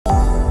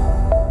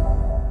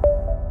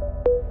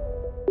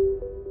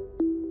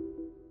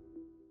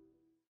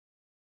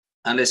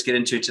And let's get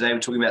into it today. We're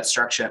talking about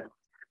structure.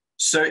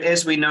 So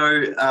as we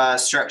know,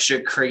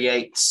 structure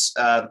creates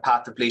the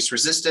path of least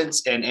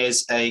resistance. And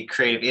as a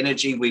creative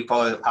energy, we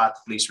follow the path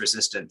of least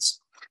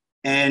resistance.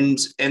 And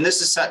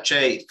this is such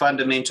a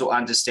fundamental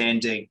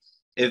understanding.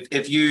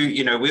 If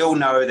you know, we all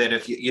know that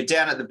if you're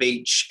down at the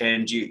beach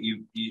and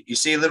you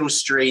see a little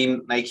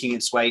stream making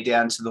its way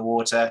down to the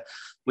water,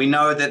 we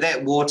know that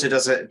that water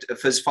doesn't,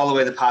 if it's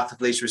following the path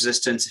of least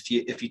resistance,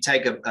 if you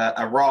take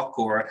a rock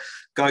or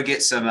go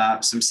get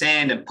some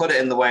sand and put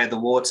it in the way of the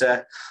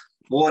water,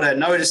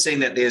 noticing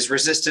that there's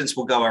resistance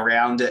will go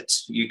around it.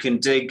 You can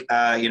dig,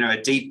 a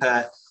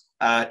deeper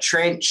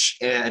trench,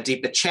 a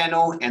deeper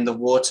channel, and the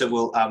water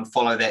will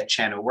follow that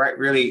channel, right?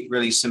 Really,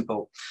 really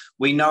simple.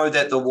 We know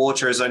that the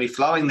water is only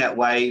flowing that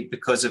way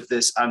because of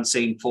this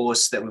unseen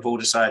force that we've all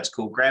decided to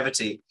call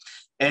gravity.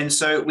 And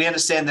so we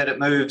understand that it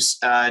moves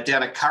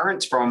down a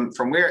current from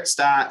where it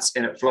starts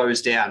and it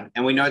flows down.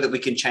 And we know that we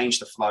can change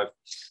the flow.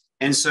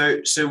 And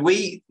so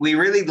we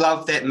really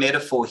love that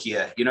metaphor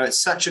here. You know,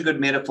 it's such a good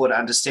metaphor to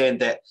understand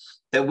that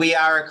we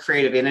are a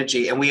creative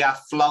energy and we are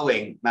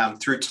flowing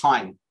through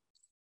time.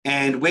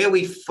 And where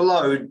we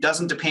flow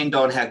doesn't depend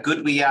on how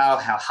good we are,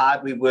 how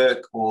hard we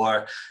work,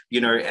 or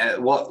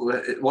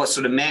what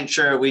sort of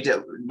mantra we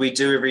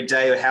do every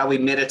day, or how we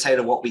meditate,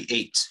 or what we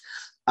eat.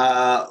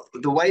 The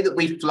way that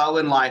we flow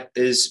in life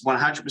is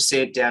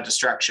 100% down to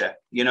structure.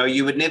 You know,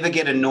 you would never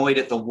get annoyed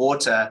at the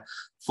water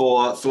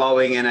for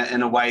flowing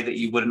in a way that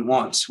you wouldn't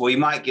want. Well, you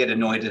might get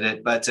annoyed at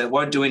it, but it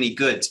won't do any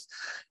good.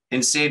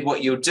 Instead,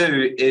 what you'll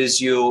do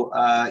is you'll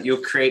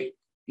create,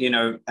 you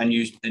know, a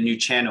new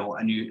channel,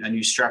 a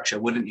new structure,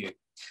 wouldn't you?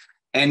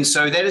 And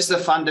so that is the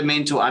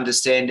fundamental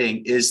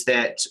understanding, is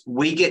that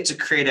we get to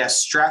create our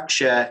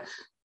structure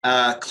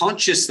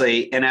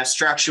consciously, and our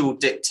structure will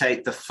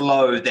dictate the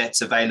flow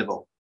that's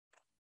available.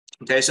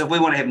 Okay, so if we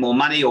want to have more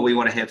money, or we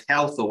want to have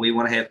health, or we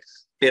want to have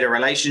better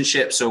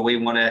relationships, or we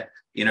want to,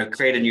 you know,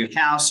 create a new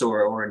house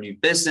or a new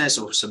business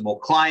or some more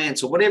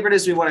clients or whatever it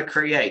is we want to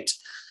create,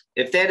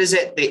 if that is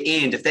at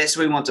the end, if that's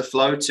where we want to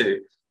flow to,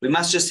 we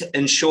must just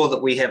ensure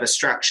that we have a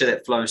structure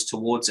that flows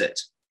towards it.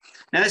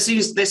 Now, that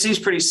seems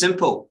pretty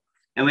simple.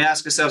 And we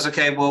ask ourselves,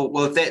 okay, well,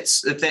 if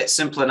that's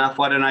simple enough,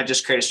 why don't I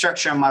just create a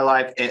structure in my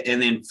life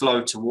and then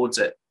flow towards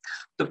it?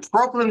 The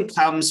problem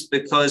comes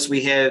because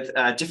we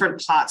have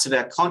different parts of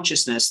our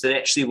consciousness that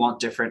actually want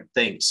different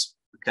things,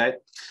 okay?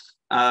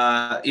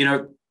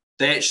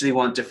 They actually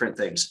want different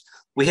things.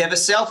 We have a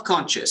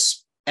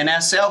self-conscious, and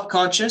our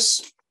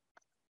self-conscious,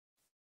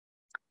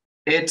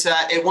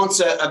 it wants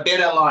a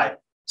better life.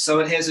 So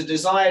it has a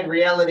desired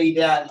reality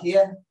down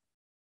here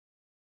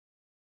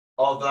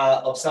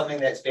of something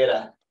that's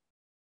better,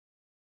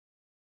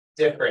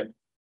 different.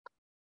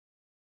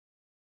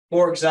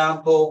 For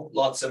example,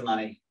 lots of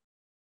money.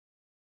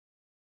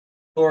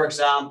 For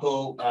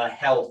example,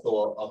 health,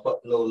 or I'll put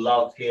a little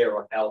love here,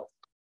 or health.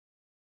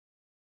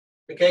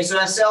 Okay, so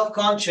our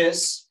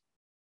self-conscious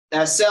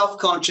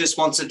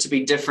wants it to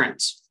be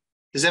different.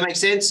 Does that make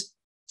sense?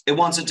 It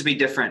wants it to be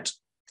different.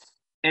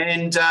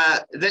 And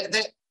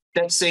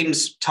that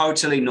seems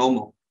totally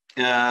normal,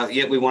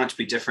 yet we want it to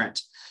be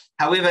different.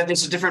 However,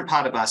 there's a different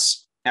part of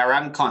us, our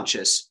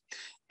unconscious,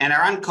 and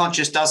our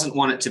unconscious doesn't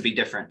want it to be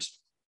different.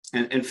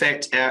 And in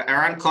fact,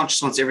 our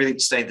unconscious wants everything to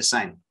stay the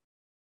same.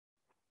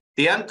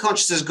 The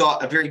unconscious has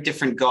got a very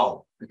different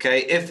goal,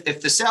 okay?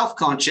 If the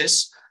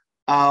self-conscious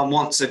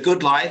wants a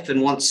good life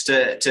and wants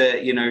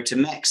to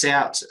max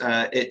out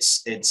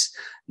its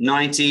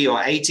 90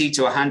 or 80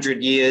 to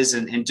 100 years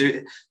and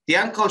do, the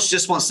unconscious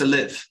just wants to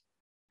live.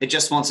 It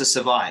just wants to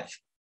survive.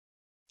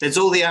 That's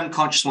all the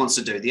unconscious wants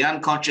to do. The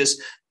unconscious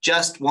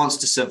just wants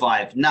to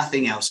survive,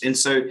 nothing else. And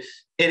so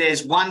it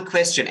is one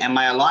question: am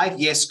I alive?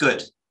 Yes,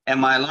 good.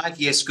 Am I alive?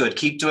 Yes, good.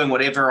 Keep doing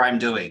whatever I'm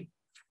doing.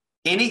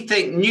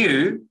 Anything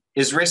new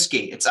is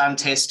risky. It's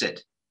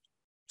untested.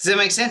 Does that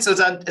make sense? So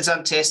it's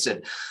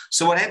untested.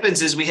 So what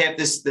happens is we have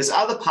this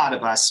other part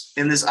of us,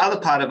 and this other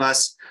part of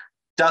us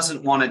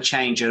doesn't want to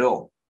change at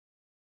all.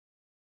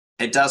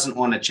 It doesn't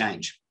want to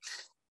change.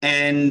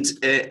 And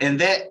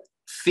that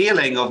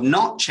feeling of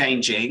not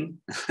changing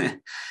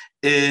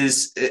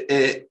is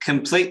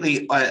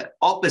completely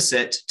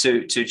opposite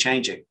to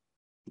changing.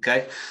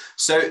 Okay.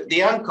 So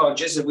the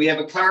unconscious, if we have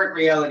a current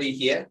reality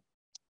here,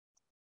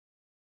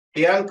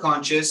 the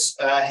unconscious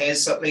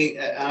has something,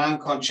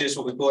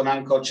 what we call an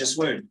unconscious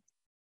wound.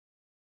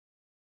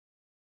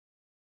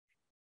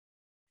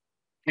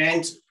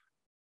 And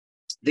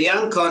the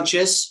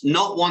unconscious,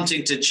 not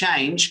wanting to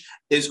change,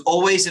 is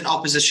always in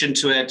opposition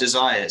to our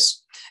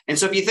desires. And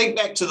so if you think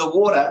back to the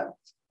water,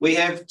 we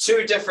have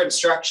two different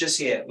structures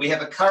here. We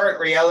have a current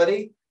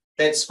reality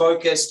that's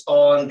focused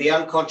on the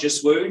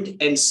unconscious wound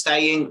and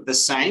staying the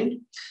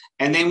same.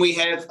 And then we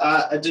have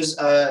a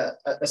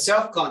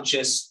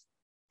self-conscious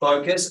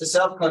focus, a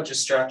self-conscious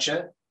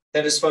structure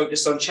that is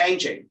focused on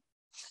changing.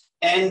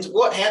 And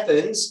what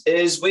happens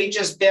is we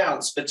just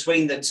bounce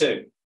between the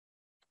two.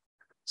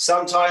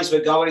 Sometimes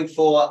we're going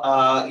for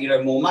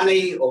more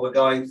money, or we're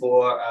going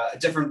for a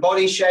different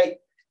body shape.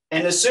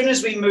 And as soon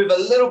as we move a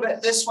little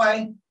bit this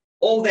way,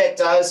 all that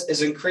does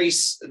is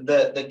increase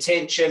the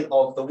tension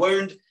of the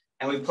wound,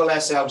 and we pull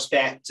ourselves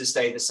back to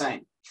stay the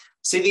same.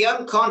 See, the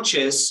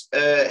unconscious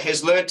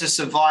has learned to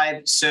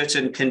survive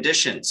certain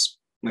conditions,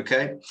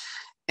 okay?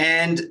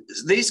 And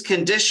these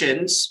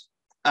conditions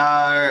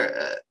are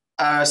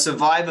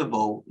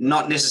survivable,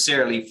 not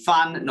necessarily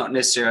fun, not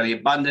necessarily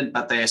abundant,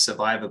 but they are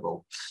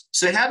survivable.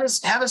 So how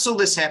does all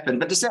this happen?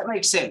 But does that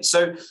make sense?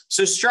 So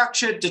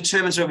structure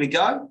determines where we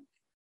go.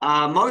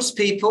 Most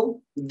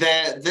people,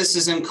 this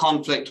is in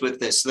conflict with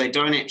this. So they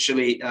don't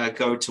actually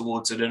go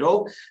towards it at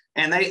all.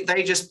 And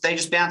they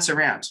just bounce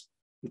around,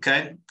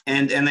 okay?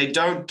 And they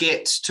don't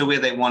get to where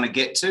they want to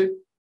get to.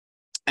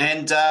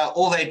 And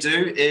all they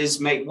do is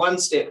make one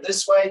step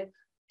this way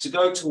to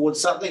go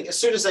towards something. As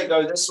soon as they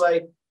go this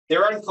way,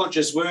 their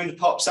unconscious wound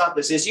pops up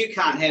and says, you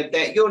can't have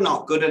that, you're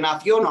not good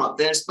enough, you're not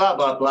this, blah,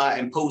 blah, blah,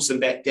 and pulls them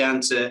back down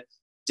to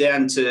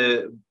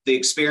the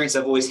experience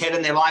they've always had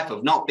in their life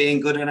of not being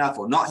good enough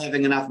or not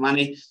having enough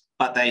money,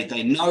 but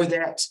they know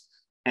that.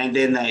 And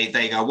then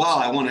they go, well,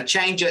 I want to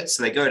change it.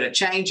 So they go to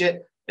change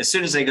it. As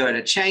soon as they go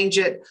to change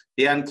it,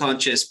 the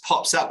unconscious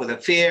pops up with a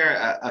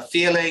fear, a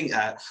feeling,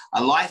 a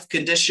life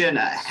condition,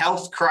 a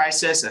health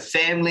crisis, a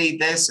family,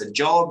 this, a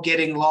job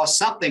getting lost,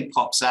 something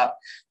pops up,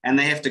 and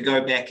they have to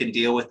go back and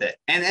deal with it.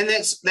 And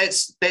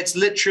that's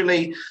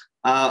literally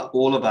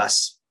all of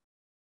us.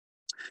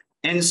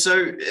 And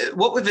so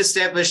what we've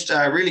established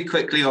really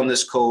quickly on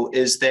this call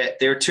is that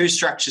there are two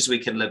structures we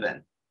can live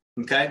in,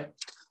 okay?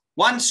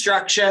 One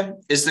structure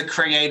is the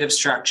creative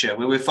structure,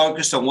 where we're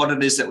focused on what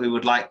it is that we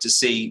would like to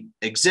see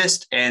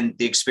exist and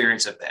the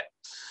experience of that.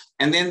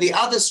 And then the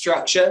other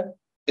structure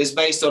is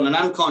based on an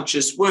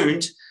unconscious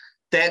wound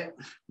that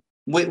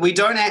we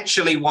don't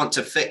actually want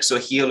to fix or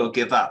heal or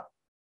give up.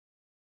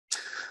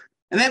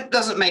 And that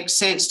doesn't make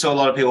sense to a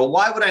lot of people.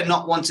 Why would I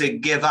not want to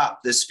give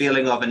up this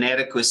feeling of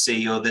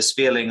inadequacy or this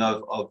feeling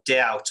of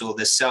doubt or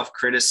this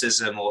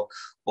self-criticism or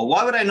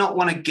why would I not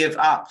want to give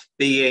up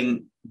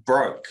being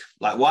broke?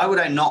 Like, why would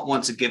I not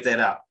want to give that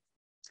up?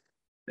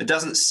 It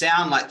doesn't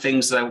sound like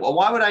things that, well,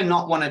 why would I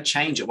not want to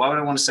change it? Why would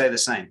I want to stay the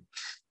same?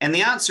 And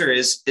the answer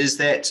is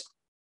that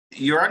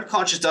your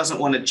unconscious doesn't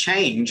want to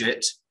change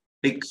it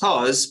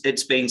because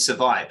it's been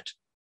survived.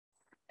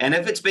 And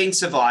if it's been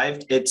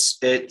survived,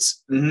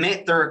 it's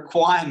met the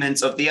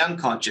requirements of the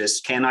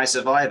unconscious. Can I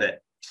survive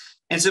it?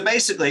 And so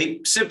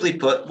basically, simply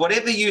put,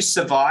 whatever you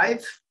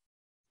survive,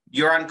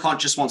 your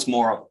unconscious wants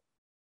more of it.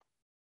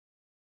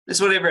 It's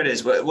whatever it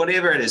is.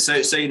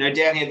 So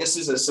down here, this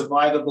is a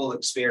survivable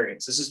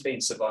experience. This has been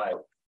survived.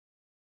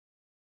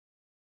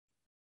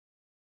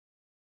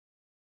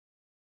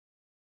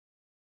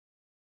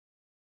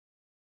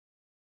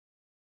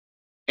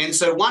 And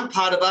so one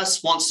part of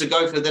us wants to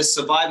go for this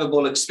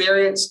survivable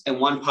experience, and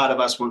one part of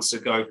us wants to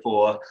go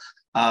for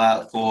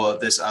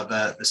this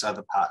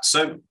other part.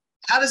 So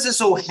how does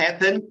this all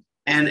happen?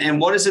 And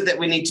what is it that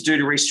we need to do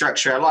to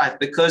restructure our life?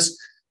 Because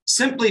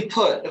simply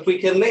put, if we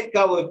can let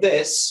go of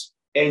this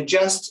and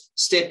just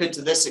step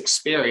into this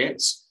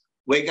experience,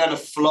 we're going to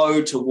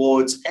flow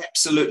towards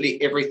absolutely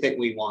everything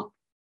we want.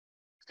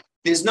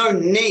 There's no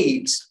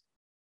need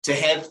to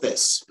have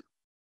this.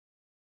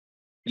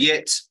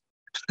 Yet,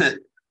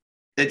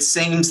 it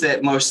seems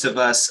that most of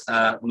us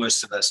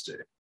do.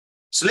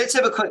 So let's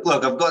have a quick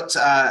look. I've got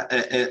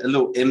a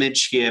little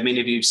image here. Many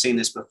of you have seen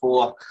this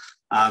before.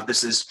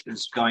 This is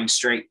going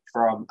straight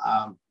from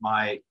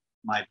my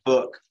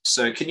book.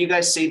 So can you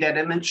guys see that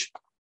image?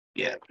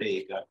 Yeah, there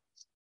you go.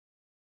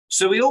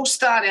 So we all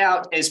start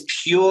out as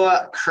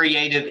pure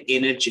creative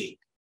energy,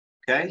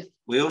 okay?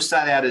 We all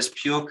start out as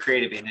pure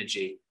creative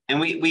energy, and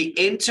we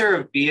enter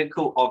a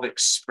vehicle of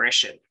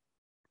expression,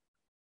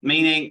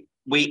 meaning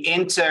we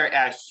enter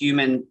our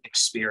human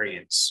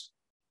experience,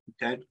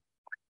 okay?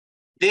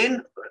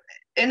 Then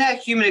in our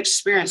human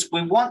experience,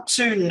 we want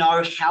to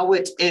know how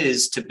it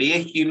is to be a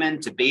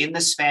human, to be in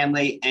this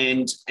family,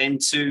 and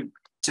to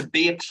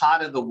be a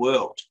part of the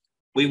world.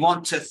 We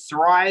want to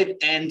thrive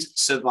and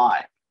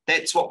survive.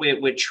 That's what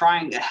we're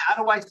trying.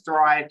 How do I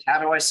thrive? How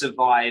do I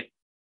survive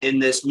in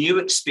this new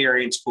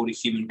experience called a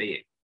human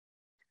being?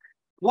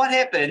 What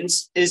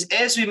happens is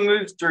as we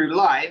move through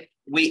life,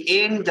 we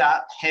end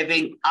up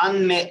having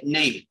unmet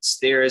needs.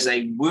 There is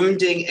a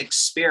wounding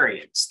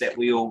experience that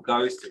we all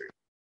go through.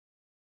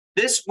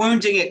 This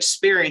wounding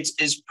experience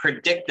is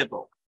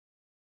predictable.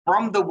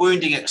 From the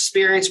wounding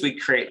experience, we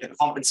create a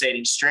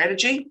compensating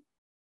strategy,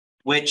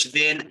 which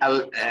then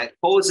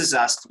causes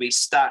us to be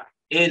stuck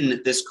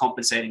in this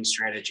compensating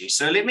strategy.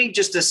 So let me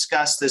just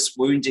discuss this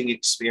wounding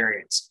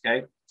experience,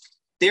 okay?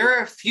 There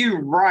are a few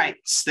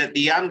rights that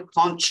the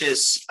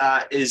unconscious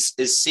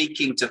is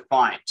seeking to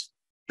find.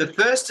 The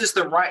first is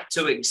the right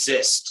to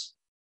exist.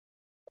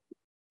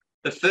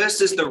 The first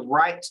is the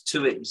right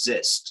to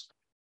exist.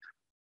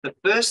 The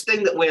first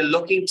thing that we're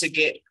looking to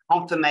get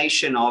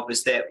confirmation of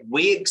is that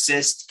we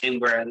exist and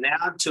we're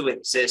allowed to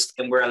exist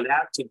and we're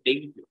allowed to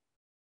be here.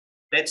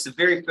 That's the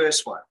very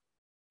first one.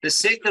 The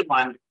second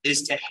one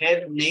is to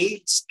have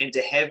needs and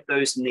to have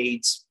those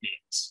needs met.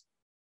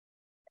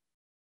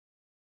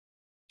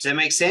 Does that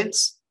make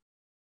sense?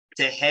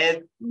 to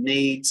have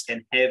needs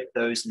and have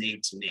those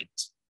needs met.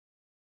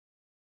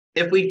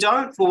 If we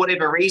don't, for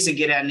whatever reason,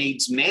 get our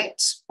needs met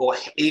or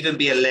even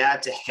be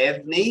allowed to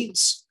have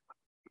needs,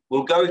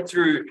 we'll go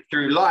through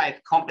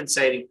life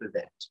compensating for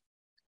that.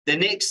 The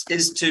next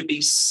is to be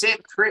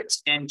separate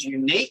and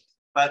unique,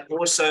 but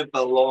also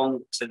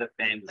belong to the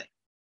family.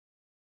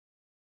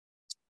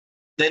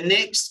 The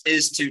next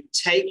is to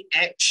take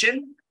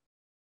action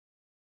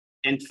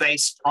and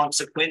face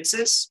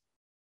consequences.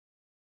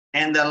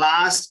 And the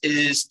last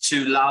is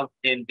to love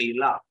and be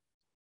loved.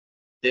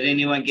 Did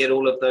anyone get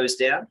all of those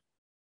down?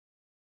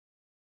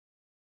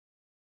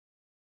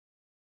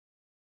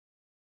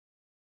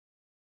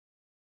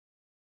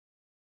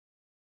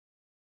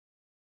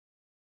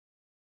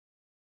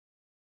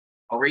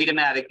 I'll read them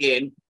out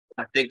again.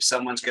 I think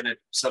someone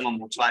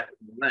will type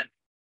them in.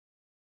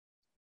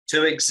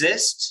 To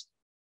exist,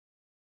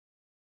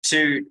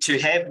 to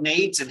have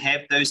needs and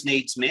have those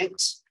needs met,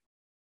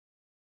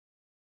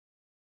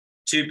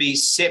 to be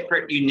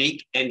separate,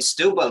 unique, and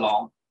still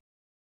belong,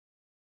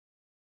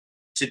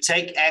 to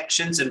take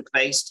actions and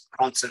face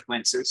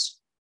consequences,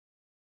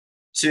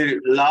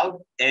 to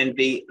love and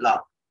be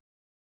loved.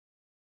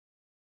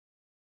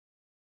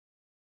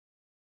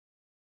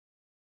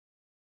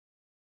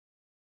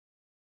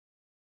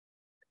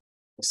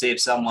 See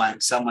if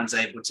someone's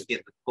able to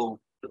get the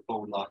full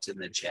lot in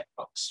the chat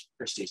box.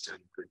 Christy's doing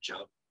a good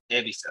job.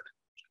 Abby's doing a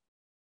good job.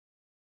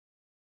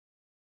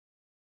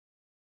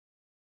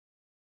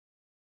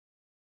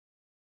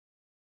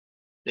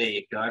 There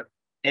you go.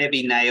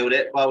 Abby nailed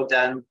it. Well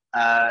done.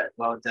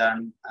 Well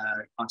done,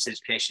 Content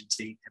Education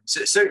team.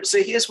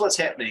 So here's what's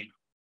happening.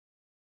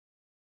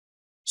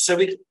 So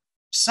we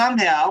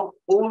somehow,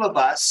 all of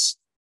us,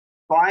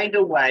 find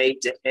a way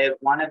to have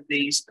one of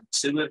these,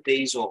 two of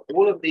these, or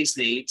all of these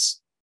needs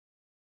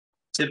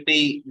to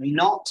be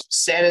not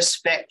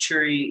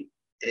satisfactory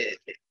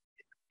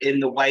in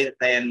the way that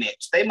they are met.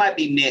 They might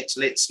be met,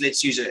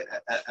 let's use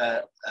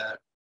a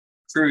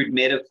crude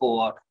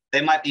metaphor,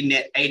 they might be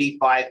met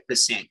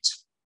 85%.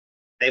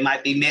 They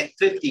might be met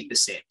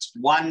 50%.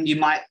 One, you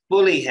might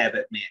fully have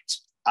it met.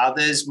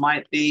 Others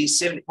might be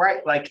 70%,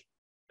 right? Like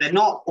they're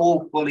not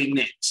all fully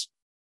met.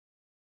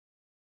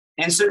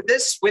 And so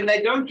this, when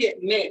they don't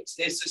get met,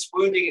 there's this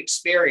wounding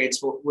experience,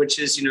 which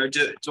is,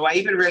 do I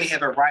even really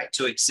have a right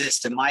to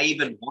exist? Am I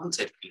even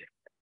wanted here?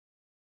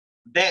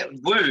 That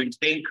wound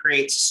then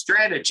creates a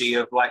strategy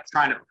of like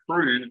trying to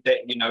prove that,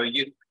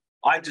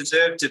 I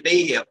deserve to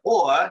be here,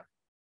 or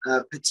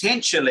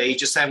potentially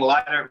just saying, well,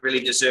 I don't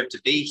really deserve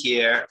to be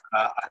here.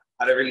 I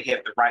don't really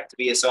have the right to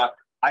be here. So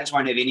I just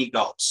won't have any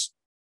goals,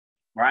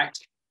 right?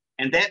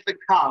 And that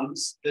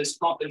becomes this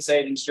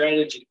compensating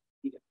strategy.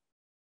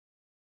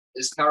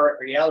 This current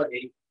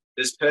reality,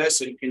 this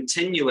person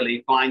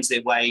continually finds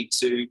their way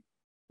to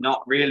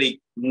not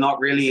really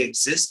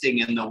existing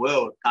in the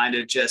world, kind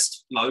of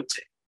just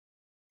floating.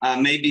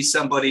 Maybe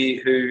somebody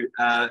who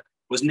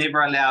was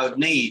never allowed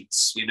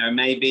needs,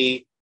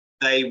 maybe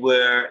they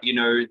were,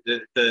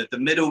 the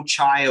middle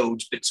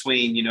child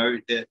between,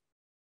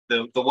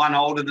 the one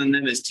older than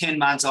them is 10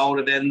 months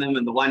older than them,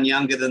 and the one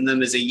younger than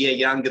them is a year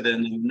younger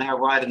than them, and they're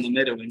right in the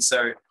middle. And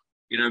so,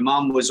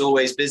 mum was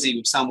always busy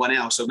with someone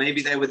else, or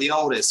maybe they were the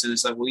oldest, and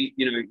it's like,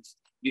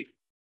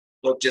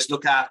 well, just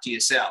look after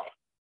yourself,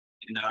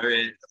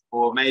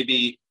 or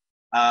maybe,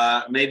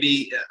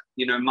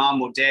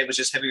 mum or dad was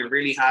just having a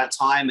really hard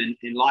time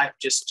in life,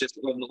 just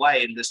along the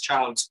way, and this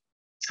child's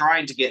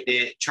trying to get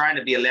there, trying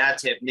to be allowed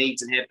to have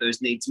needs and have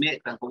those needs met,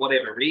 but for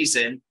whatever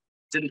reason,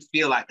 didn't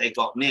feel like they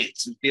got met,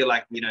 didn't feel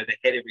like, they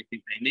had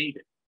everything they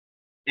needed.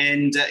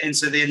 And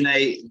so then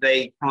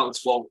they come up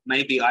with, well,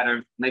 maybe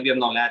I'm not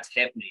allowed to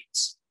have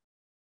needs,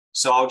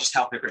 so I'll just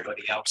help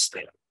everybody else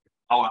then.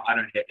 Oh, I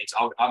don't have needs.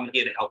 I'm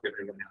here to help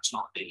everyone else,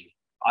 not me.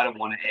 I don't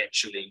want to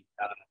actually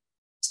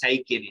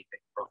take anything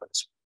from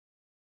it.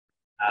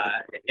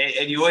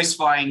 And you always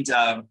find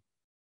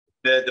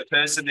the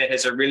person that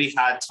has a really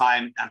hard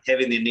time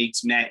having their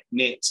needs met,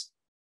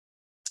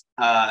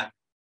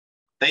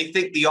 they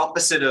think the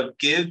opposite of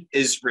give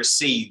is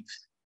receive.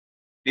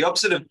 The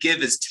opposite of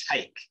give is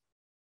take.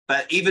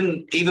 But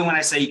even when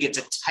I say you get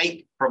to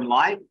take from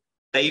life,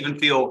 they even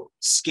feel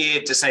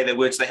scared to say their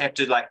words. They have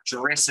to like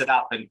dress it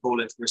up and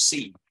call it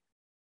receive.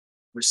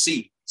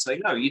 Receive. So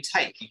no, you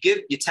take. You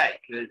give, you take.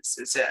 You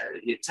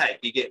take.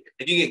 You get.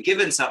 If you get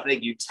given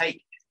something, you take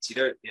it. You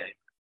don't. Yeah.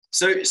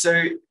 So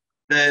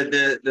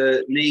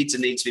the needs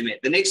need to be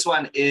met. The next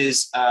one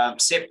is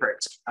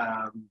separate.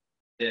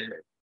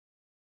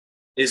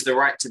 Is the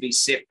right to be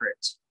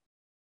separate.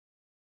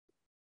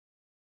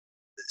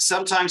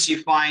 Sometimes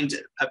you find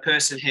a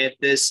person had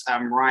this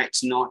right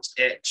not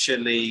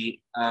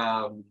actually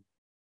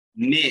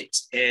met,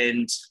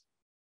 and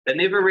they're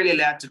never really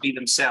allowed to be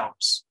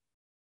themselves.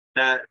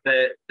 They're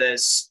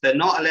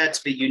not allowed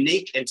to be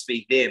unique and to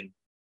be them.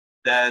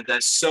 They're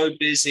so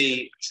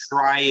busy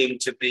trying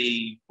to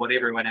be what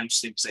everyone else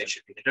thinks they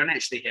should be. They don't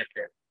actually have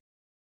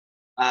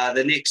that.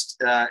 The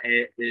next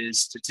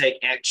is to take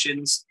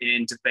actions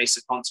and to face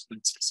the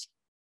consequences.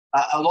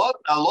 A lot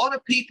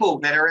of people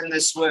that are in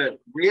this world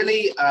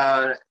really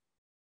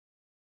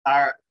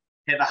have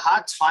a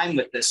hard time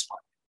with this one.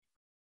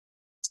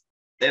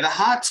 They have a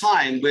hard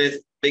time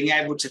with being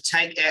able to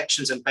take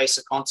actions and face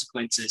the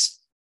consequences.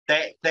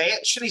 They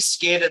actually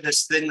scared of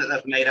this thing that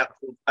they've made up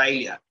called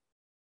failure.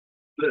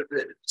 But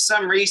for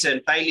some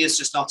reason, failure is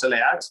just not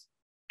allowed,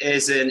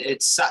 as in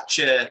it's such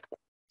a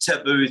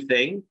taboo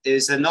thing,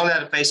 is they're not allowed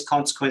to face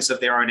consequences of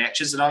their own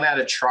actions. They're not allowed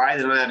to try.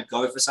 They're not allowed to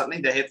go for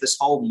something. They have this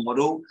whole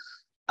model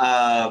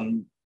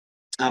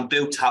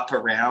built up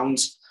around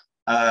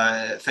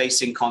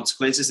facing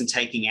consequences and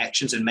taking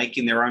actions and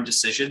making their own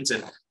decisions.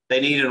 And they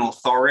need an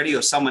authority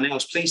or someone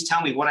else. Please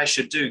tell me what I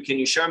should do. Can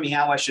you show me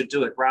how I should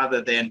do it,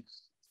 rather than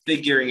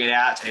figuring it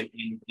out and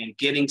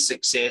getting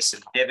success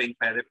and having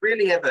failure. They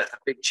really have a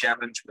big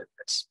challenge with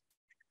this.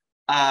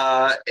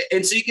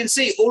 And so you can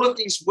see all of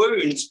these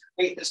wounds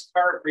create this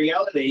current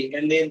reality,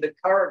 and then the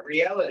current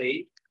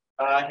reality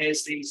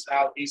has these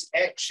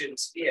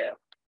actions here.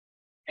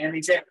 And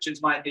these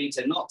actions might be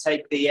to not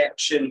take the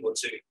action, or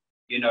to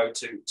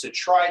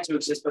try to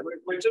exist, but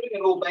we're doing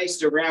it all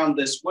based around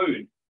this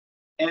wound.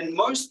 And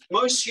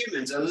most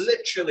humans are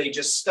literally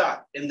just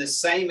stuck in the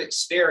same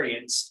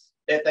experience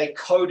that they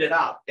coded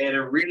up at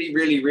a really,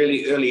 really,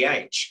 really early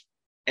age.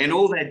 And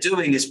all they're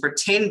doing is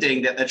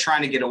pretending that they're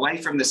trying to get away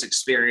from this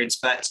experience,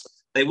 but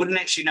they wouldn't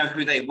actually know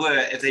who they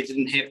were if they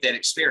didn't have that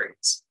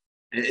experience.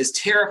 It is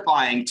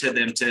terrifying to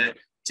them to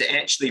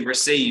actually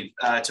receive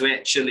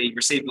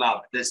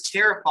love. It's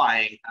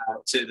terrifying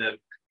to them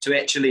to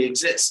actually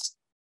exist,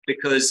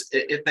 because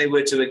if they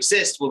were to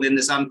exist, well, then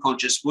this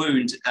unconscious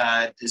wound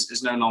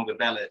is no longer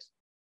valid.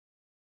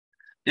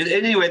 And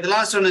anyway, the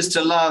last one is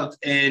to love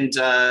and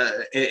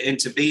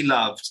to be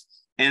loved.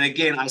 And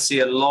again, I see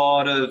a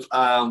lot of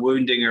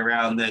wounding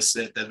around this,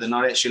 that they're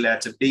not actually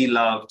allowed to be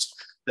loved.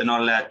 They're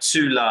not allowed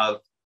to love.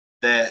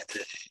 That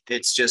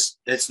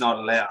it's not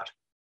allowed.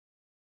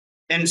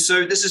 And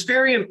so this is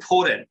very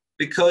important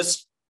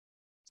because,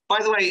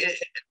 by the way,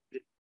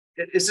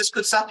 is this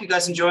good stuff? You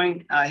guys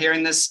enjoying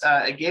hearing this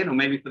again, or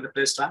maybe for the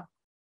first time?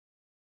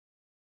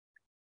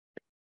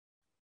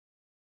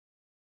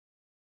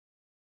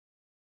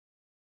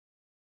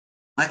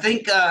 I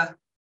think,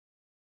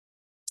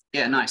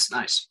 yeah, nice.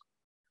 I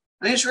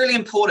think it's really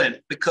important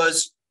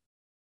because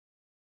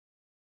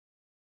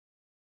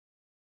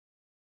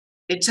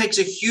it takes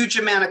a huge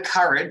amount of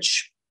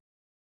courage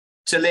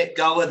to let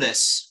go of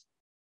this.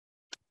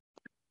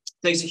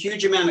 It takes a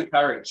huge amount of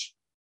courage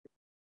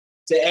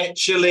to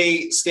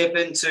actually step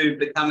into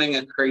becoming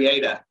a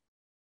creator,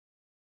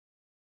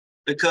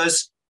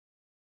 because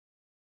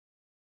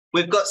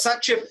we've got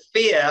such a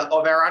fear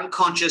of our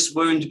unconscious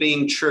wound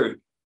being true.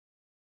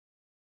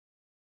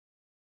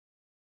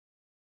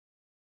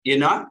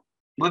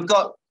 We've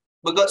got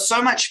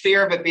so much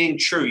fear of it being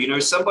true.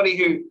 Somebody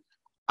who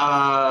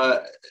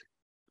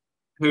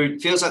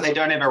feels like they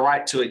don't have a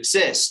right to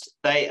exist,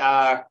 they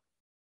are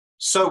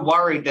so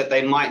worried that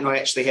they might not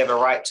actually have a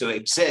right to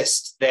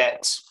exist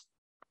that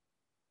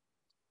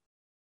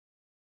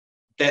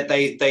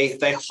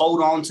they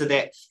hold on to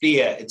that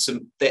fear.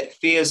 That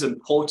fear is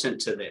important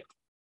to them,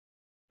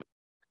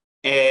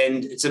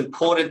 and it's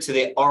important to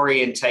their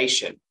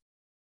orientation.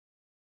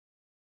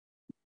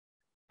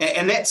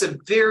 And that's a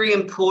very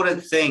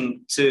important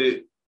thing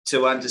to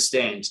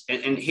understand.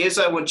 And here's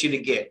what I want you to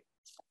get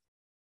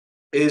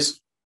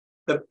is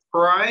the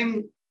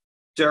prime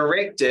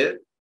directive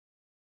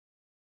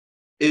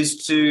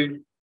is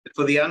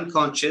for the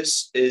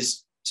unconscious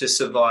is to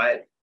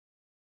survive.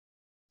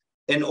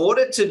 In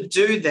order to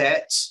do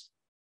that,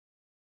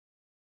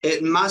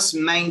 it must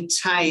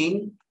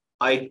maintain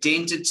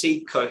identity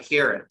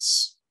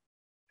coherence.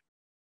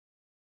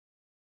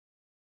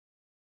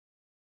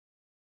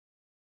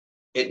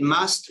 It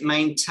must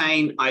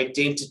maintain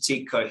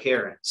identity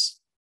coherence.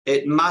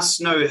 It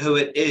must know who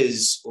it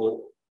is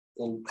or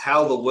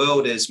how the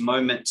world is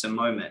moment to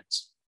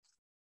moment.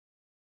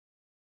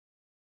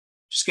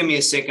 Just give me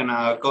a second.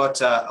 I've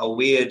got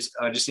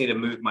I just need to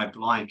move my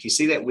blind. Can you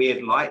see that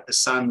weird light? The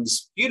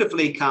sun's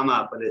beautifully come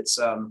up, but it's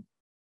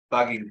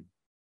bugging me.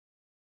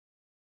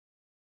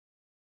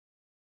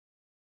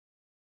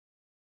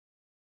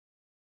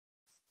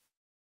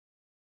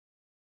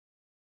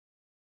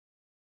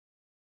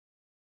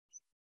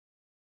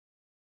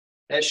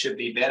 That should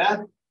be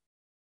better.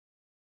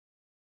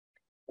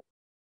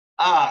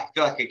 God,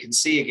 I can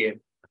see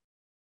again.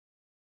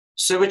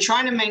 So we're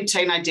trying to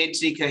maintain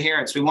identity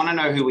coherence. We want to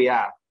know who we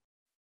are.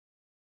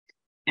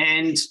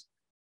 And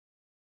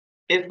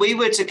if we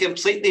were to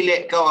completely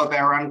let go of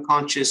our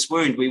unconscious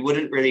wound, we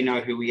wouldn't really know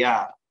who we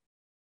are.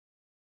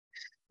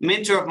 A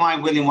mentor of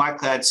mine, William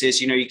Whitecloud, says,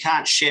 you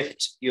can't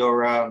shift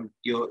your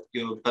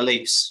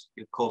beliefs,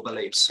 your core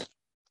beliefs.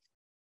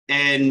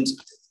 And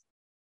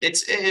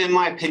it's, in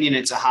my opinion,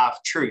 it's a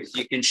half truth.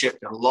 You can shift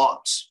a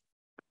lot,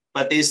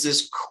 but there's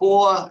this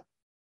core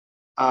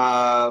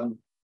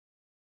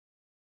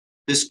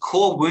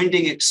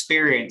wounding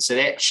experience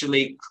that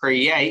actually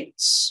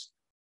creates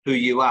who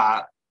you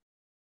are,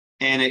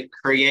 and it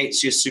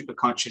creates your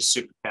superconscious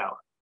superpower.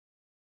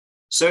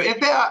 So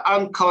if our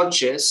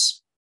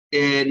unconscious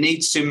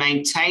needs to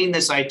maintain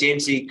this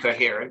identity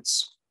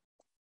coherence,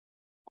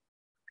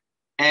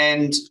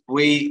 And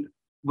we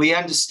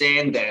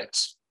understand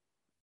that.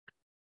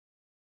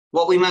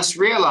 What we must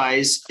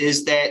realize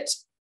is that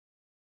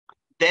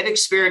that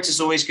experience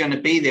is always going to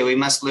be there. We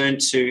must learn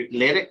to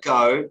let it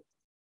go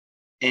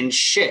and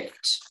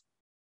shift.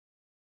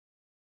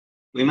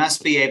 We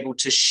must be able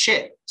to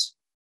shift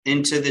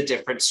into the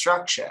different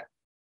structure.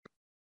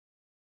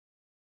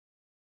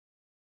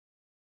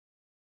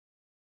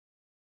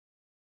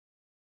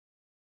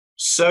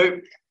 So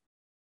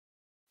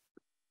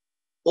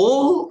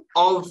all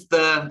of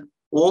the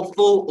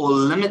awful or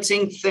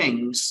limiting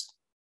things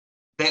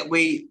that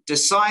we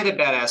decide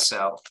about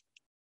ourselves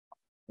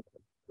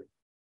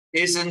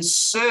is in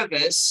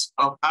service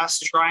of us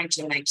trying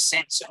to make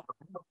sense of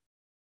it.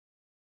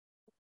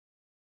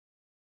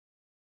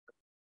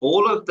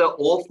 All of the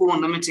awful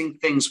and limiting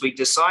things we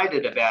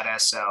decided about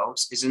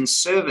ourselves is in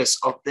service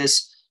of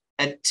this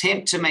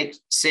attempt to make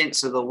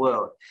sense of the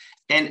world.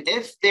 And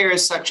if there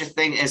is such a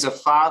thing as a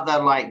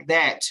father like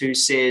that who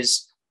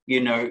says,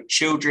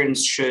 children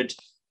should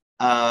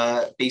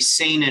be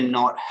seen and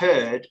not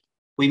heard,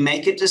 we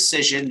make a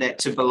decision that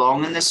to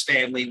belong in this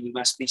family, we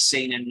must be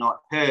seen and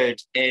not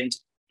heard. And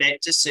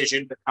that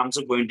decision becomes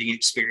a wounding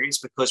experience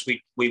because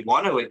we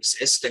want to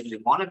exist and we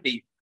want to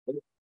be,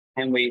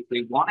 and we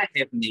want to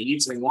have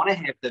needs, we want to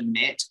have them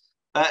met.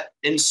 But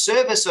in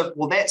service of,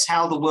 well, that's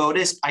how the world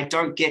is, I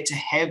don't get to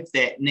have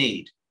that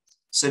need.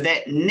 So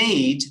that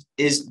need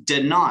is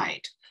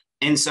denied.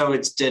 And so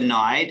it's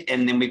denied,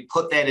 and then we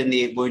put that in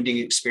the wounding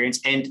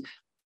experience. And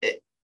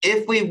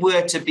if we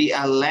were to be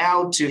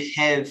allowed to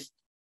have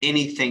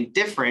anything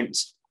different,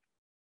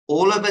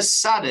 all of a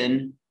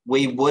sudden,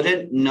 we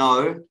wouldn't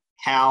know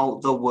how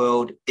the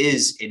world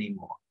is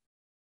anymore.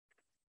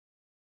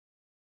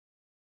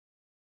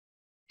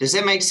 Does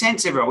that make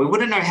sense, everyone? We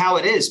wouldn't know how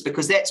it is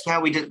because that's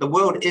how we did. The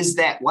world is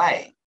that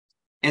way.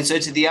 And so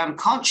to the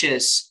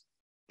unconscious,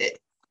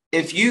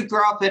 if you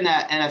grow up in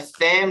a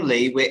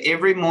family where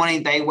every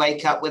morning they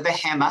wake up with a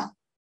hammer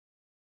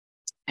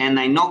and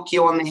they knock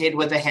you on the head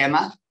with a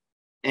hammer,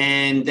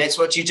 and that's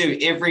what you do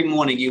every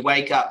morning, you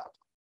wake up,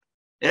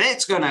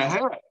 that's going to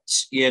hurt,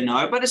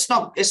 but it's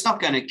not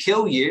going to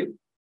kill you.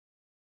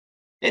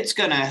 It's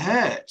going to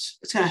hurt.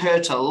 It's going to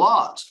hurt a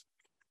lot.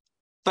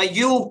 But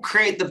you'll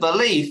create the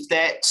belief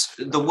that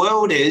the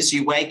world is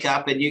you wake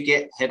up and you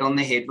get hit on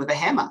the head with a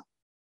hammer.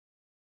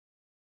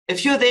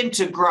 If you're then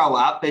to grow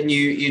up and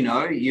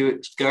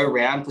you go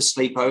around for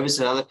sleepovers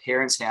at other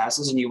parents'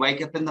 houses and you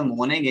wake up in the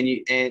morning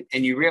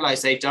and you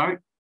realize they don't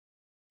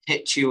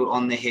hit you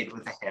on the head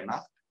with a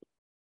hammer,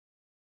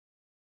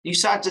 you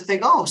start to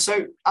think, oh,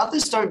 so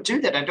others don't do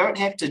that. I don't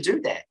have to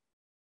do that.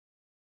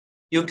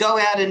 You'll go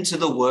out into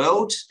the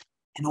world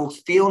and it'll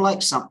feel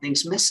like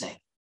something's missing.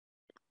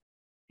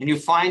 And you'll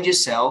find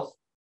yourself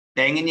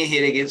banging your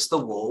head against the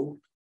wall,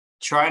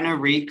 trying to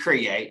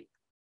recreate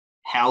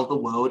how the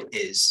world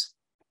is.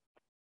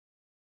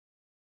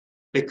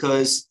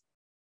 Because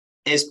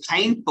as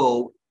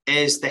painful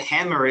as the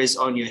hammer is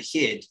on your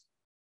head,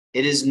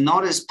 it is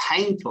not as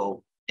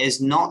painful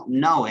as not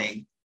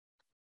knowing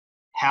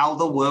how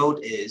the world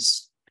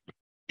is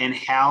and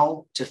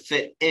how to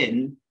fit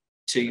in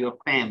to your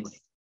family.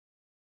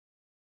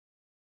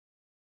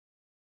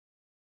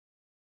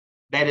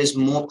 That is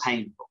more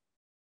painful.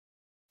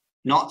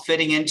 Not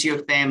fitting into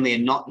your family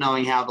and not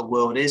knowing how the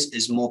world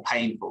is more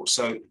painful.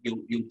 So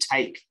you'll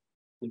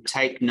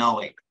take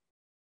knowing.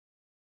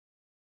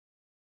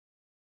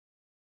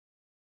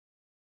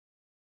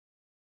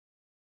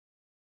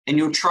 And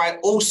you'll try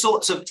all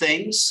sorts of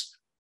things,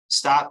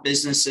 start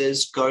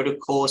businesses, go to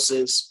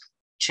courses,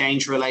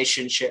 change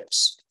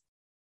relationships,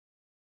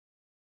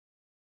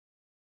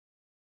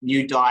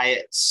 new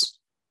diets,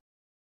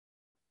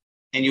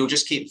 and you'll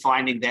just keep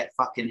finding that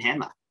fucking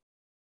hammer.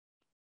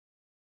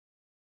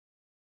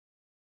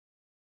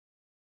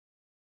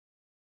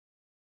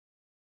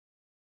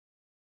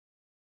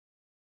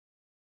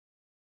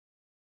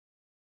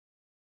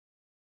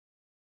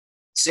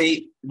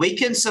 See, we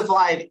can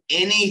survive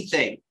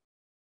anything,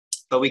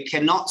 but we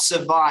cannot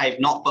survive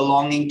not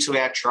belonging to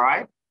our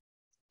tribe,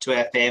 to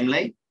our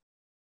family,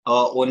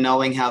 or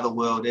knowing how the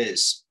world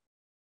is.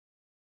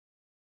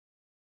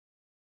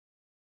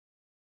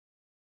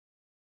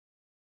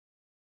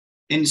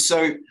 And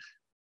so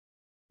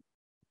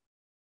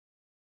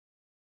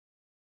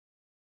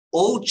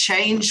all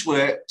change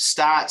work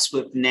starts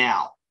with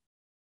now.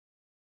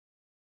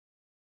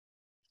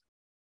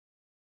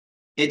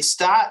 It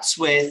starts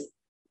with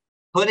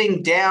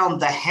putting down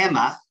the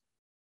hammer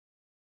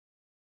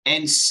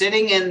and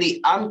sitting in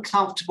the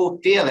uncomfortable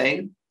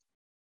feeling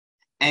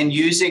and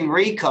using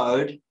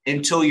recode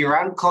until your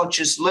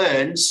unconscious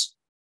learns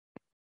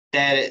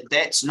that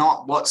that's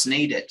not what's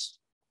needed.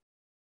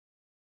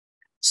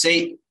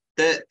 See,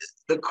 the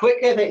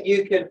quicker that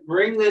you can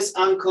bring this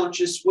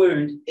unconscious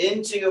wound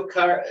into your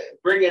current,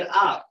 bring it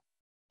up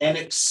and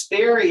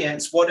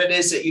experience what it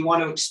is that you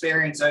want to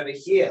experience over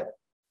here,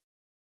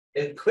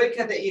 the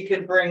quicker that you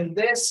can bring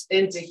this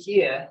into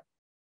here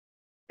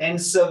and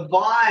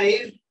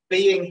survive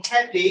being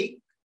happy,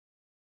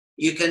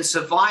 you can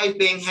survive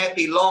being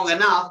happy long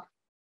enough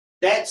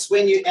That's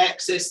when you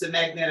access the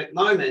magnetic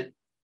moment.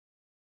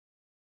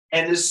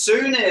 And as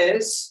soon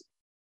as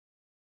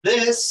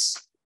this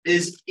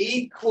is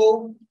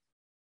equal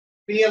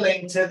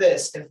feeling to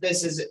this, if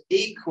this is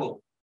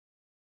equal,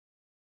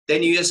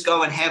 then you just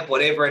go and have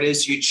whatever it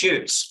is you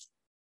choose.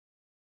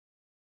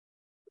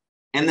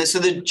 And so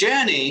the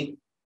journey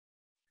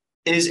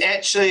is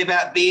actually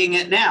about being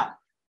it now.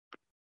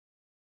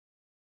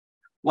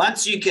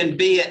 Once you can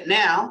be it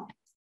now,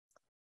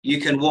 you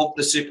can walk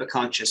the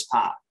superconscious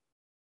path.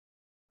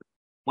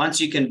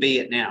 Once you can be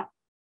it now.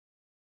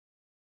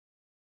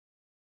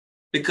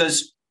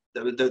 Because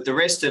the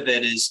rest of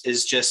it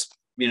is just,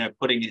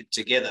 putting it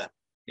together.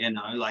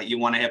 Like you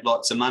want to have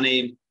lots of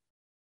money,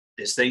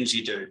 there's things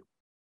you do.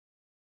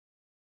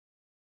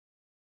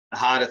 The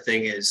harder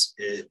thing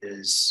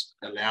is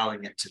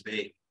allowing it to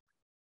be.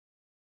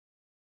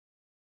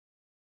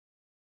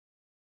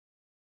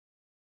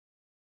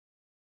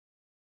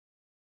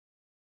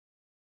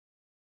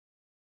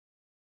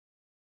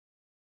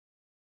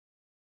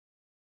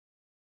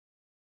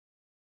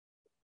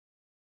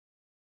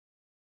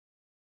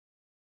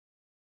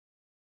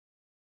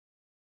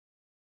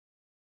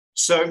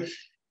 So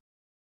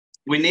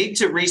we need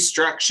to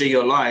restructure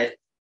your life.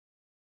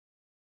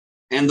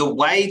 And the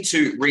way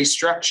to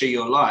restructure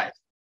your life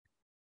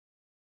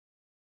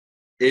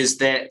is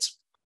that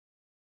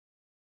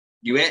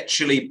you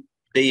actually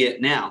be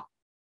it now.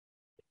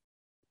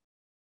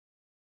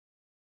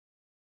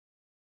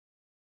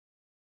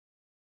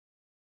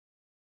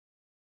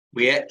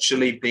 We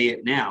actually be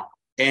it now.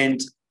 And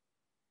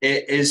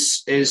it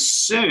is as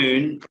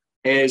soon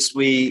as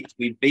we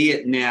be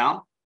it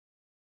now,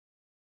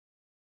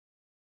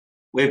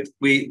 we're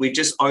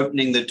just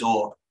opening the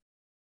door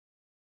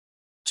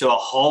to a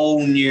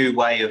whole new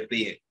way of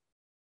being,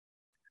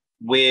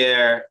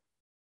 where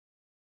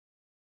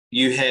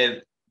you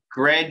have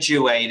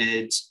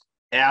graduated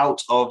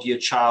out of your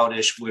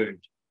childish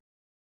wound.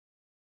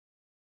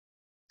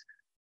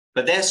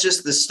 But that's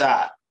just the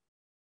start.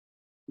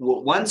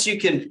 Once you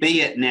can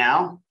be it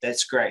now,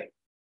 that's great.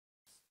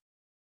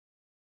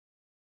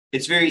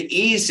 It's very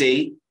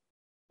easy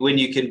when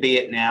you can be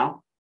it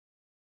now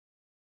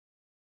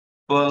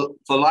for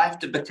life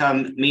to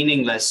become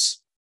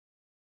meaningless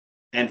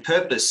and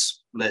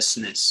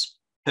purposelessness,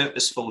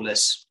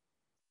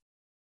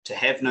 to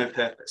have no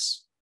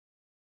purpose.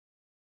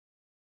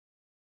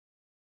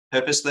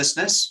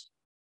 Purposelessness,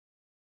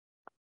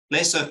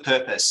 less of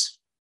purpose.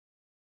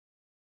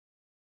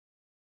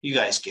 You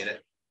guys get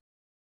it.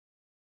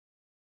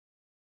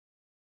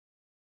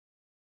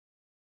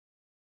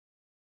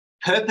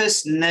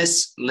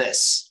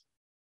 Purposeless.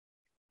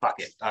 Fuck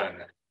it, I don't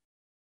know.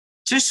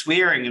 Too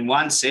swearing in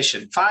one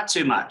session, far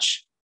too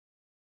much.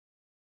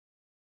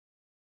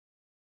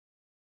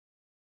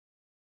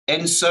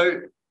 And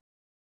so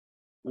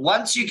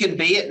once you can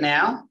be it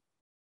now,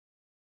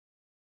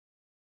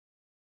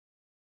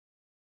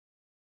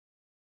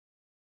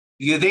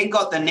 you then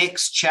got the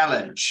next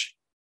challenge,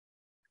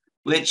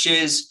 which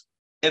is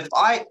if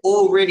I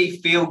already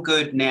feel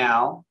good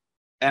now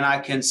and I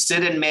can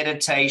sit in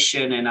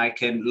meditation and I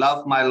can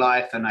love my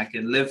life and I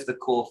can live the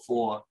core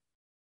four,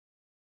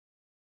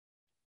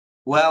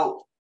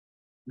 well,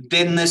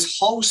 then this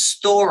whole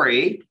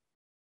story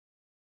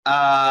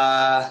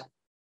that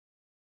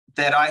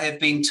I have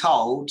been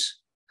told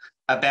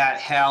about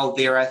how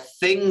there are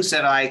things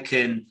that I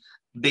can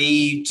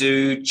be,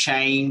 do,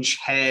 change,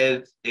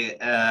 have,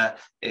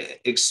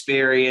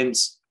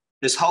 experience,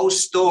 this whole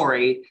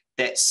story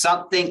that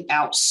something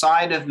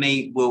outside of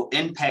me will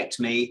impact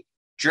me,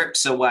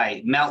 drips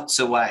away, melts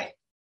away.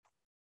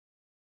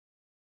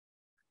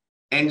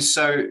 And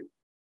so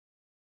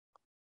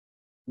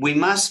we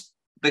must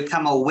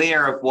become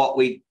aware of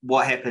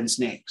what happens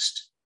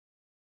next.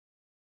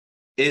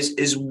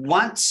 Is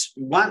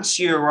once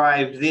you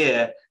arrive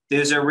there,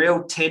 there's a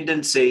real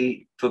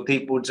tendency for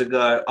people to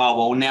go, oh,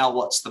 well, now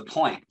what's the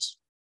point?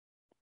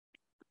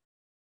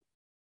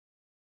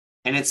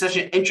 And it's such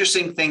an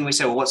interesting thing. We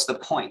say, well, what's the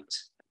point?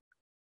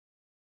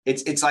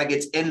 It's like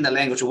it's in the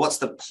language. What's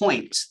the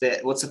point?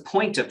 What's the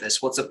point of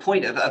this? What's the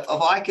point of if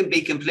I can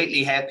be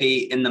completely happy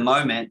in the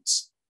moment,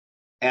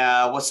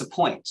 what's the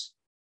point?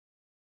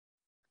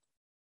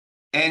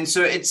 And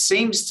so it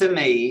seems to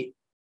me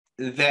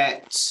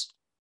that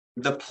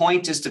the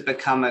point is to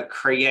become a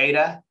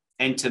creator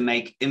and to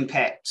make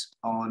impact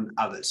on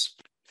others.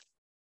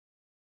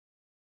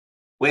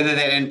 Whether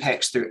that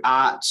impacts through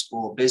art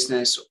or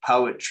business or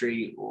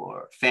poetry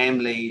or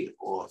family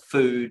or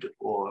food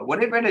or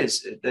whatever it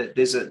is,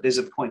 there's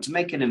a point to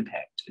make an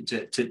impact,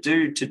 to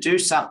do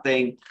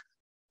something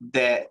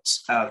that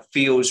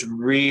feels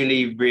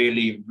really,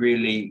 really,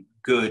 really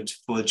good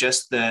for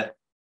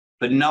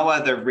no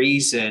other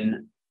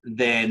reason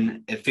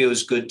than it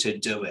feels good to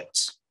do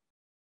it.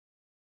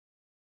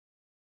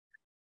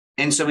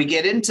 And so we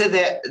get into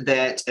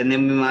that, and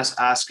then we must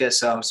ask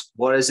ourselves,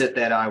 what is it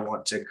that I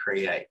want to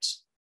create?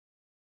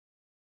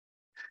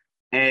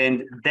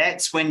 And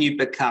that's when you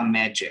become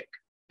magic,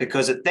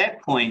 because at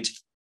that point,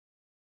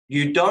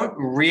 you don't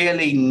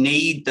really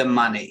need the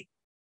money.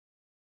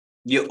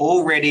 You're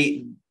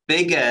already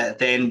bigger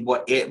than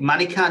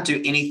money can't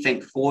do anything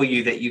for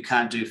you that you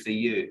can't do for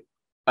you,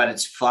 but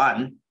it's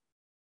fun.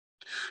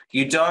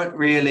 You don't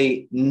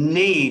really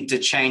need to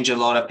change a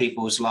lot of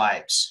people's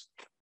lives,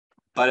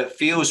 but it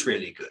feels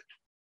really good.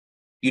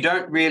 You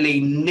don't really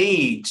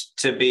need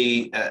to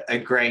be a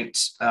great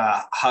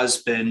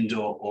husband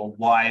or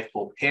wife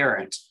or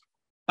parent,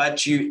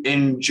 but you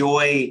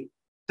enjoy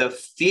the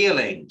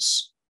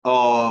feelings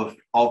of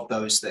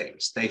those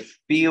things. They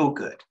feel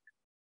good.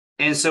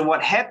 And so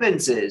what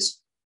happens is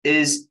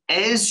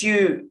as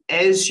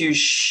you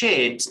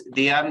shed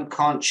the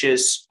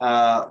unconscious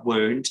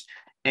wound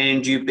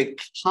and you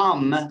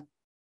become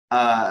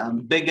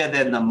bigger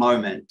than the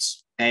moment,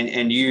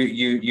 and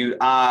you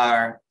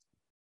are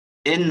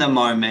in the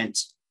moment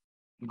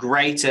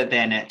greater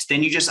than it,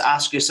 then you just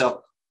ask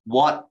yourself,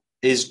 what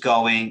is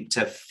going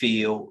to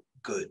feel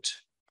good?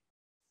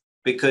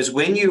 Because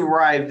when you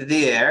arrive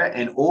there,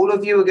 and all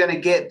of you are going to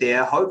get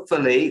there,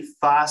 hopefully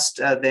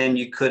faster than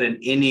you could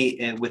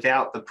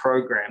without the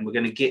program, we're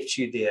going to get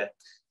you there.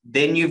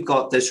 Then you've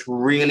got this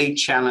really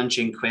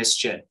challenging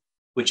question,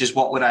 which is,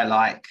 what would I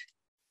like?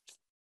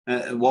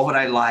 What would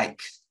I like?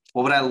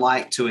 What would I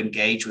like to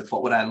engage with?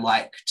 What would I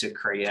like to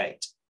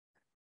create?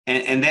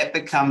 And that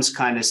becomes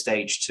kind of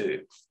stage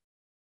 2.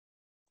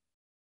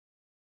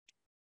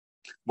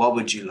 What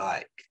would you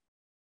like?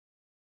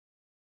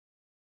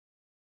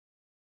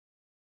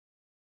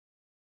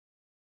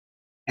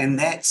 And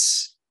that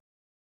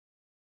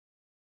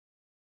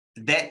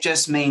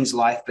just means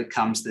life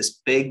becomes this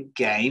big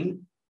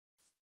game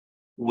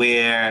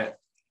where,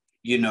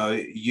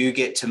 you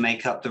get to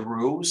make up the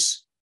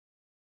rules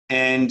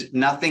and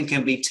nothing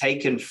can be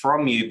taken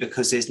from you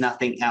because there's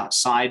nothing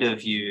outside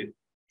of you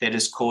that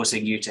is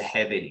causing you to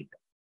have anything.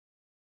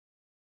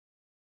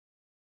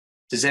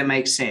 Does that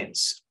make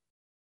sense?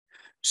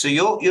 So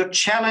your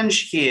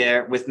challenge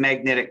here with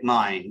Magnetic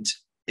Mind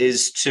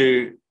is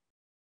to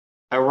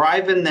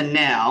arrive in the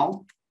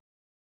now,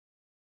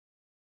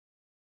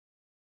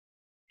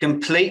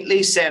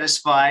 completely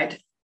satisfied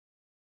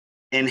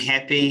and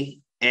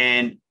happy,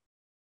 and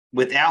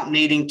without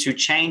needing to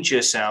change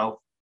yourself,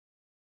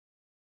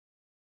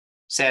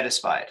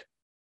 satisfied,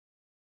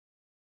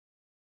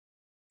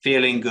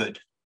 feeling good,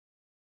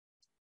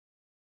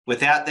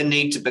 without the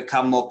need to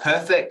become more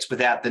perfect,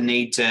 without the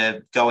need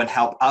to go and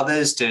help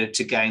others to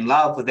gain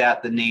love,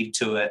 without the need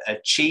to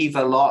achieve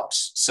a lot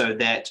so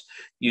that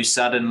you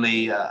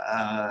suddenly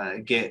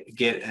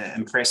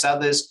impress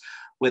others,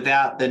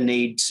 without the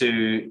need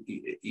to,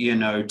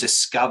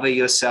 discover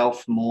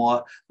yourself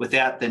more,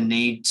 without the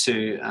need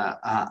to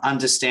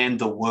understand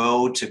the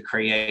world to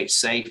create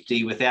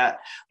safety, without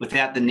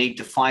the need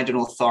to find an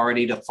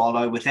authority to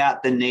follow,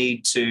 without the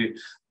need to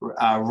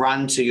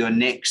run to your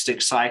next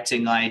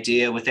exciting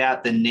idea,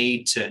 without the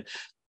need to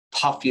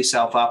puff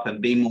yourself up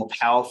and be more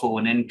powerful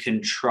and in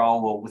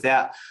control, or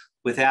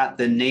without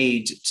the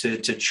need to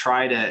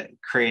try to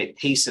create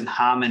peace and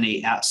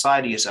harmony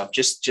outside of yourself,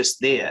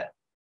 just there.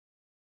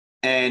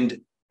 And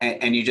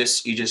you're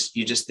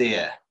just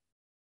there.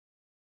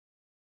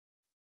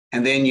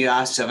 And then you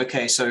ask yourself,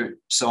 okay,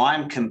 so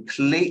I'm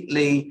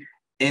completely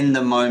in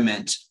the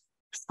moment,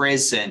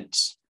 present,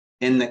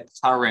 in the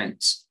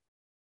current.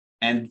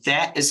 And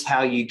that is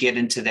how you get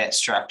into that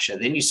structure.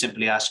 Then you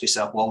simply ask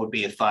yourself, what would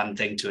be a fun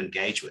thing to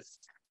engage with?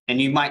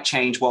 And you might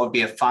change what would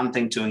be a fun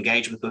thing to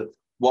engage with.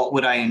 What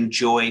would I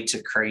enjoy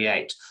to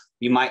create?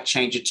 You might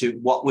change it to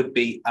what would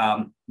be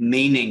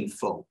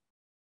meaningful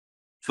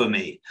for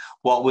me?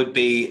 What would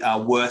be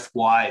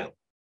worthwhile?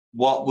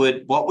 What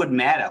would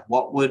matter?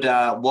 What would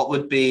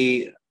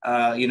be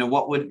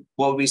what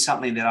would be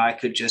something that I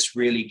could just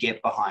really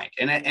get behind?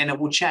 And it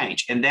will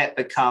change, and that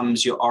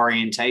becomes your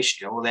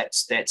orientation. Well,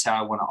 that's how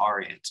I want to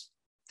orient.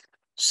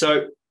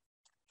 So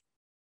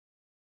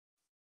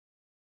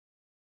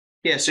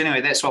yeah. So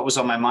anyway, that's what was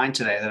on my mind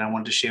today that I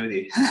wanted to share with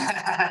you.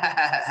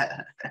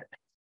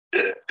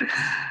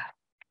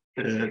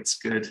 It's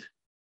good.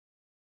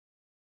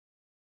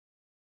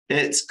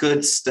 It's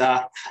good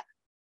stuff.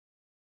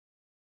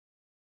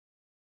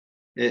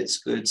 It's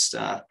good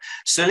stuff.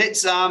 So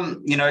let's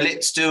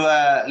do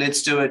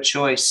a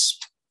choice.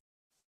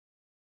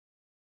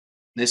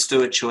 Let's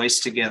do a choice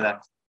together.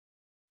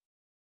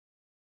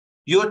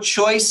 Your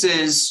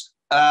choices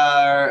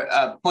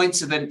are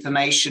points of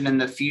information in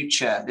the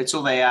future. That's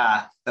all they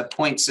are. The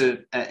points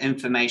of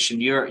information.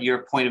 You're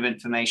a point of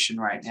information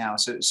right now.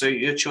 So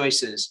your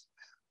choices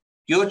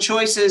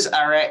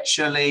are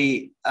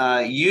actually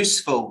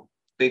useful,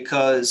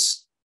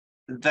 because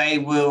they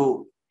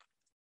will,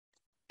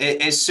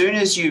 as soon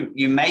as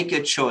you make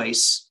a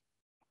choice,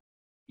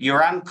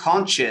 your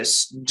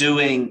unconscious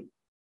doing,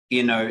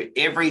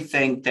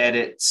 everything that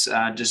it's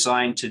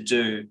designed to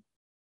do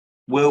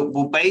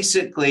will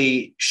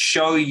basically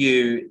show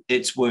you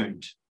its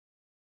wound.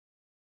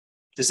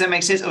 Does that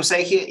make sense? Or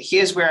say,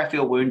 here's where I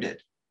feel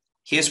wounded.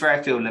 Here's where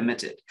I feel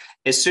limited.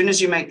 As soon as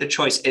you make the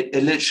choice, it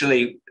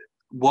literally,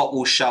 what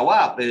will show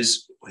up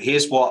is,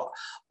 here's what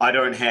I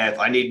don't have.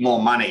 I need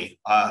more money.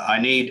 I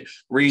need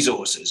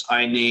resources.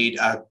 I need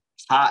a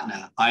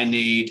partner. I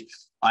need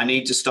I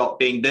need to stop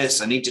being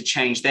this. I need to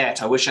change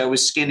that. I wish I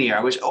was skinnier.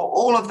 I wish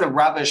all of the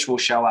rubbish will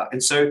show up.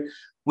 And so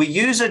we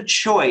use a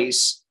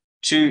choice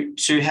to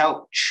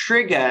help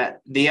trigger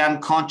the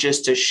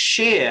unconscious to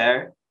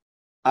share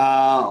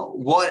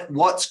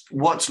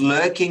what's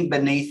lurking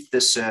beneath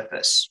the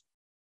surface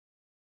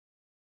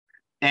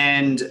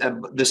and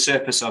the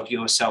surface of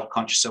your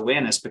self-conscious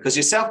awareness, because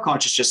your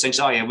self-conscious just thinks,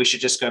 oh yeah, we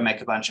should just go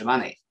make a bunch of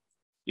money.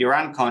 Your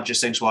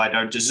unconscious thinks, well, I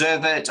don't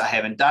deserve it. I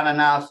haven't done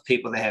enough.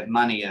 People that have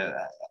money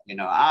are,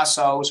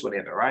 assholes,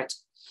 whatever, right?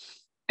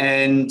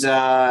 And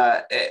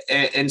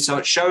so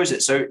it shows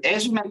it. So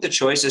as we make the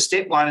choice, so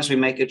step one is we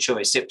make a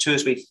choice. Step two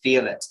is we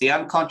feel it. The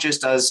unconscious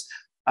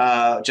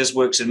just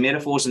works in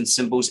metaphors and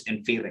symbols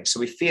and feelings.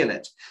 So we feel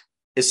it.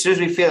 As soon as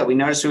we feel it, we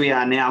notice who we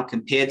are now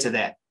compared to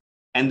that.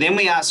 And then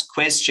we ask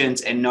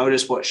questions and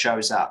notice what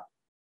shows up.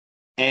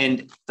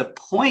 And the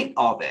point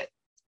of it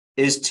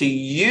is to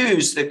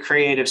use the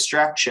creative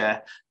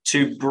structure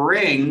to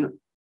bring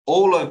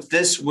all of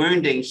this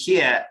wounding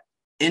here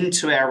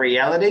into our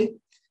reality,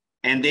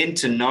 and then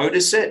to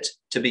notice it,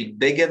 to be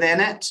bigger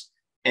than it,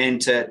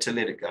 and to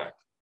let it go.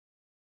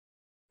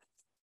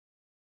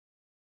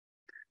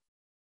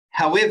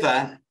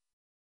 However,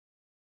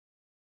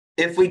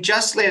 if we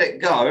just let it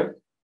go,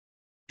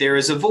 there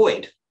is a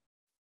void.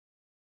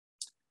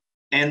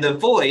 And the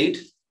void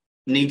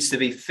needs to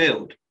be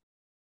filled.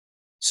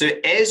 So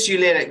as you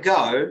let it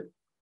go,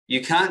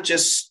 you can't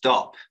just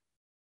stop.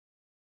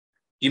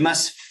 You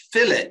must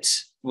fill it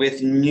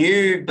with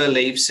new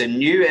beliefs and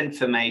new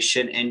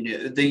information,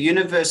 and the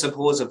universe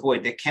abhors a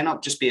void. There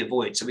cannot just be a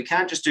void. So we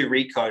can't just do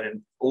recode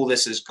and all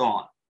this is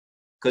gone,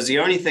 because the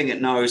only thing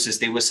it knows is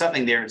there was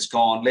something there, it's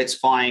gone. Let's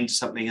find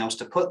something else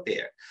to put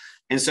there.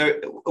 And so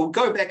we'll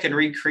go back and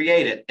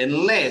recreate it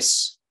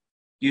unless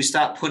you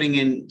start putting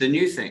in the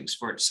new things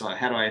for it. So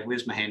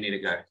where's my hand need to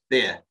go?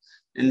 There.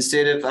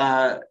 Instead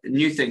of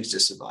new things to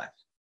survive.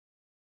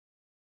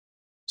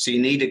 So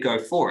you need to go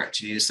for it.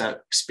 You need to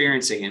start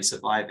experiencing and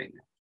surviving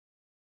it.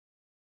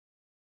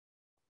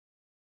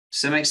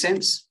 Does that make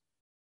sense?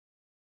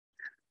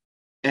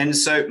 And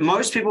so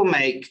most people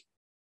make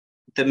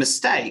the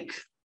mistake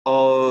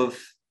of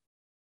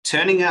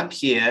turning up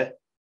here,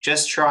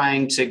 just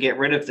trying to get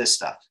rid of this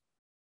stuff.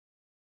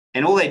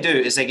 And all they do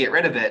is they get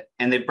rid of it,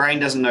 and their brain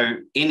doesn't know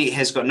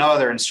has got no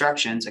other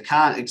instructions. It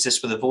can't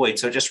exist with a void.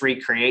 So it just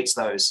recreates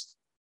those.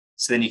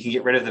 So then you can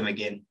get rid of them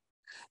again.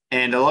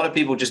 And a lot of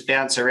people just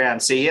bounce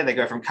around. See here, they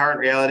go from current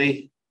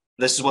reality.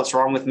 This is what's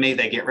wrong with me.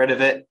 They get rid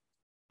of it.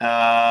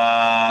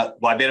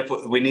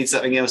 We need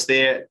something else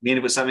there. We need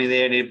to put something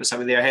there. Need to put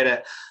something there. I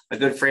had a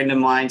good friend of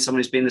mine, someone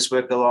who's been in this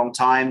work a long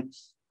time,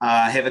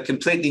 have a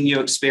completely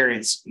new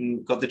experience,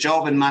 got the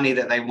job and money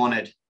that they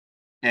wanted.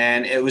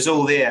 And it was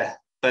all there.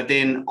 But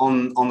then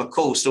on the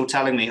call, still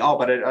telling me, oh,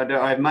 but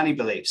I have money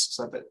beliefs.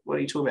 So, but what are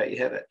you talking about?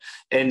 You have it.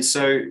 And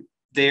so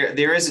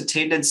there is a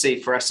tendency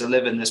for us to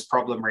live in this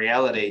problem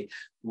reality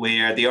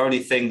where the only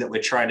thing that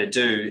we're trying to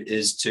do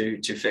is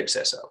to fix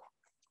ourselves.